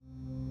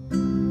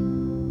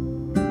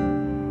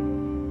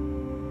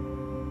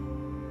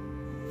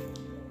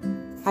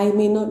I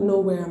may not know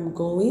where I'm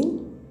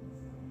going,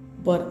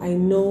 but I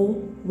know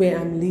where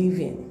I'm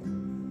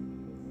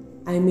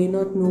leaving. I may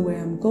not know where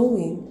I'm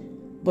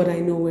going, but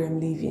I know where I'm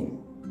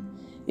leaving.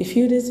 A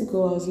few days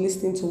ago, I was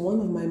listening to one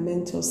of my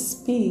mentors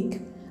speak,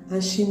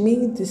 and she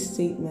made this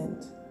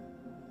statement.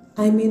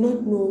 I may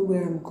not know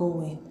where I'm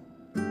going,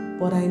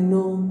 but I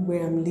know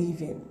where I'm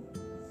leaving.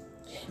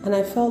 And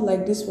I felt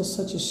like this was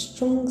such a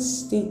strong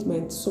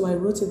statement, so I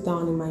wrote it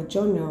down in my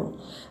journal,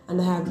 and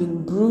I have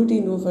been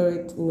brooding over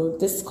it,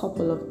 this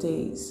couple of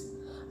days.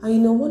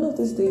 And one of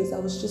these days I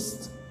was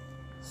just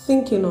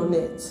thinking on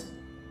it.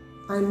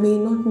 I may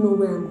not know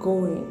where I'm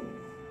going,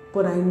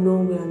 but I know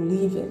where I'm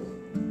leaving.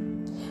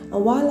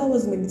 And while I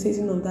was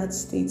meditating on that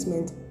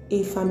statement,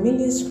 a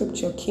familiar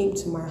scripture came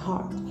to my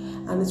heart,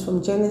 and it's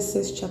from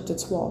Genesis chapter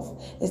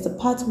 12. It's the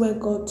part where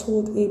God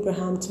told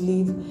Abraham to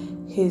leave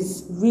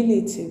his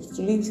relatives,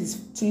 to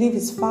leave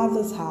his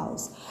father's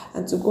house,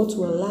 and to go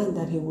to a land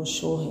that he will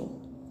show him.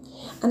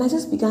 And I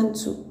just began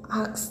to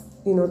ask,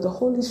 the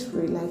Holy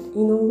Spirit,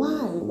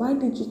 why? Why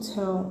did you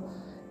tell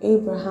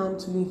Abraham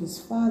to leave his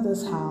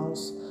father's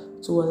house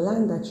to a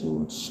land that you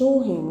would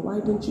show him? Why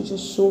didn't you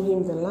just show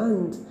him the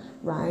land,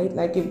 right?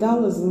 Like if that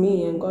was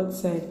me and God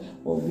said,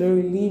 oh,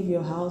 Glory, leave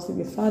your house,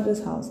 leave your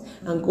father's house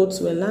and go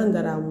to a land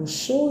that I will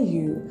show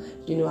you,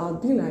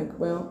 I'll be like,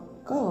 well,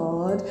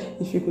 God,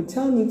 if you could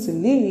tell me to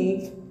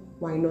leave,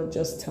 why not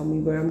just tell me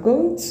where I'm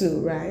going to,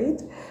 right?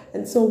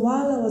 And so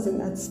while I was in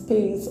that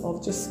space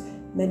of just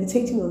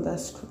meditating on that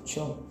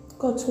scripture,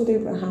 God told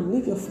Abraham,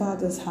 leave your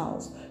father's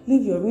house,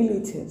 leave your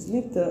relatives,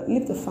 leave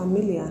the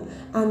familiar,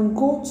 and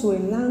go to a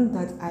land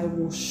that I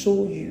will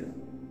show you,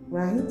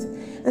 right?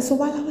 And so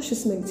while I was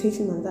just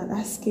meditating on that,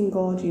 asking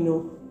God,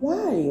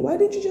 why? Why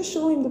didn't you just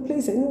show him the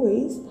place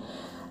anyways?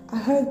 I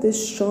heard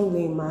this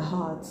strongly in my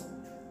heart.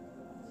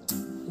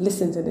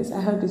 Listen to this.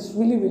 I heard this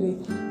really,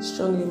 really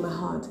strongly in my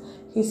heart.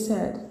 He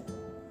said,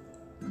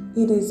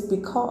 it is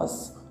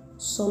because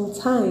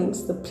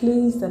sometimes the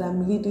place that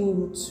I'm leading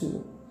you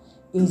to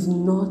is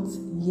not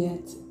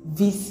yet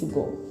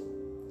visible.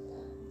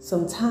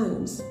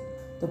 Sometimes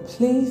the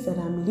place that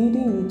I'm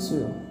leading you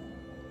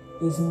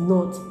to is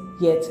not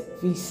yet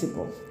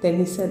visible. Then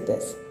he said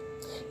this.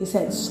 He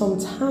said,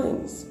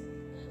 sometimes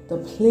the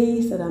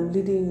place that I'm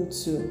leading you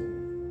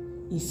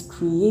to is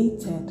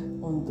created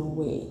on the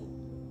way.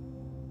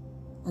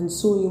 And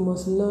so you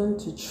must learn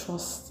to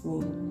trust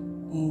me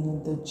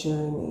in the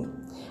journey.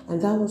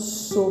 And that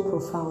was so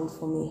profound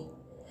for me.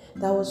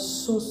 That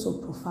was so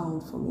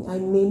profound for me. I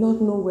may not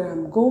know where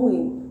I'm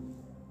going,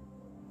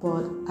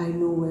 but I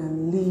know where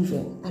I'm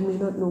leaving. I may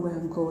not know where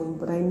I'm going,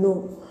 but I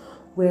know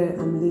where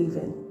I'm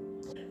leaving.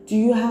 Do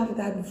you have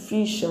that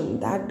vision,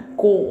 that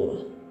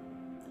goal,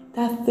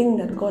 that thing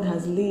that God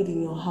has laid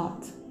in your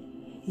heart,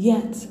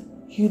 yet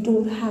you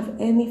don't have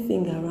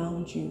anything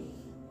around you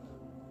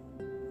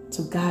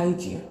to guide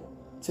you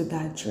to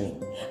that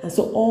dream? And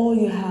so all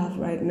you have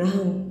right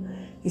now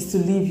is to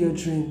live your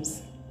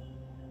dreams.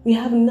 We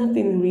have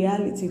nothing in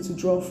reality to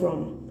draw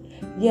from,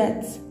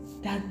 yet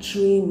that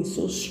dream is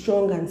so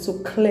strong and so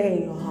clear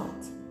in your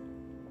heart.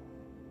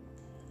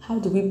 How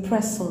do we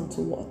press on to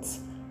what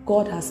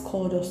God has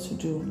called us to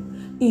do,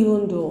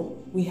 even though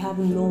we have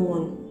no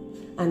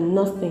one and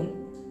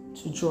nothing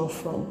to draw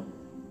from?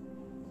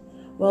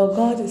 Well,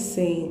 God is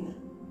saying,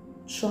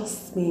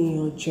 trust me in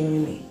your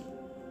journey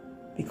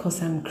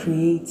because I'm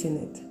creating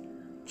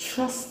it.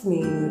 Trust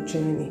me in your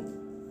journey.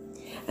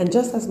 And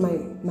just as my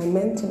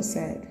mentor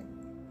said,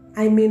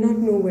 I may not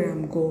know where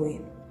I'm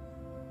going.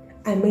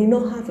 I may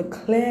not have a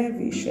clear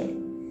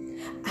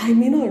vision. I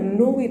may not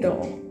know it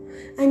all.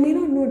 I may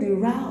not know the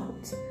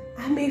route.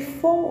 I may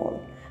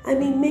fall. I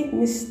may make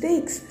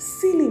mistakes,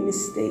 silly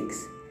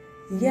mistakes.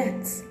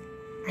 Yet,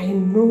 I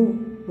know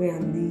where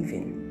I'm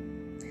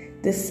leaving.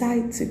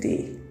 Decide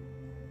today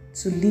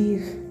to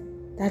leave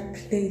that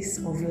place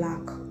of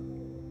lack,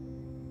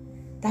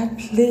 that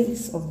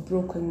place of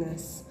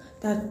brokenness,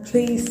 that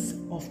place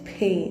of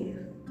pain,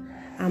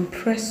 and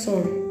press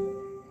on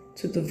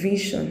to the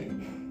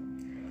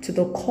vision, to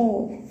the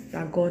call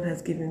that God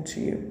has given to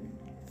you.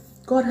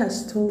 God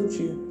has told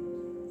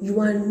you,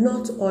 you are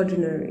not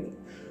ordinary.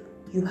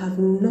 You have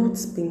not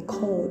been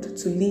called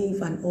to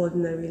live an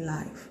ordinary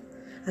life.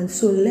 And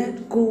so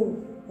let go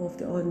of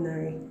the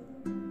ordinary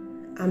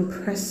and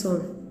press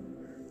on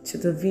to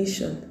the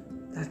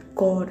vision that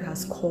God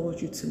has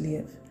called you to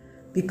live,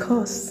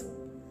 because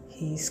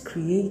He is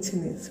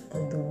creating it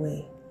on the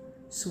way.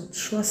 So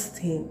trust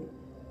Him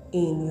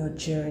in your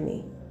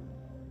journey.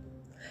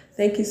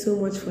 Thank you so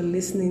much for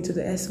listening to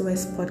the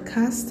SOS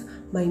podcast.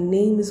 My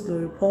name is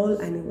Glory Paul,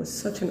 and it was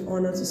such an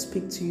honor to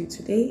speak to you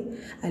today.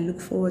 I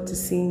look forward to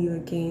seeing you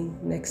again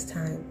next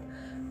time.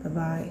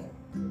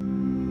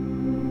 Bye-bye.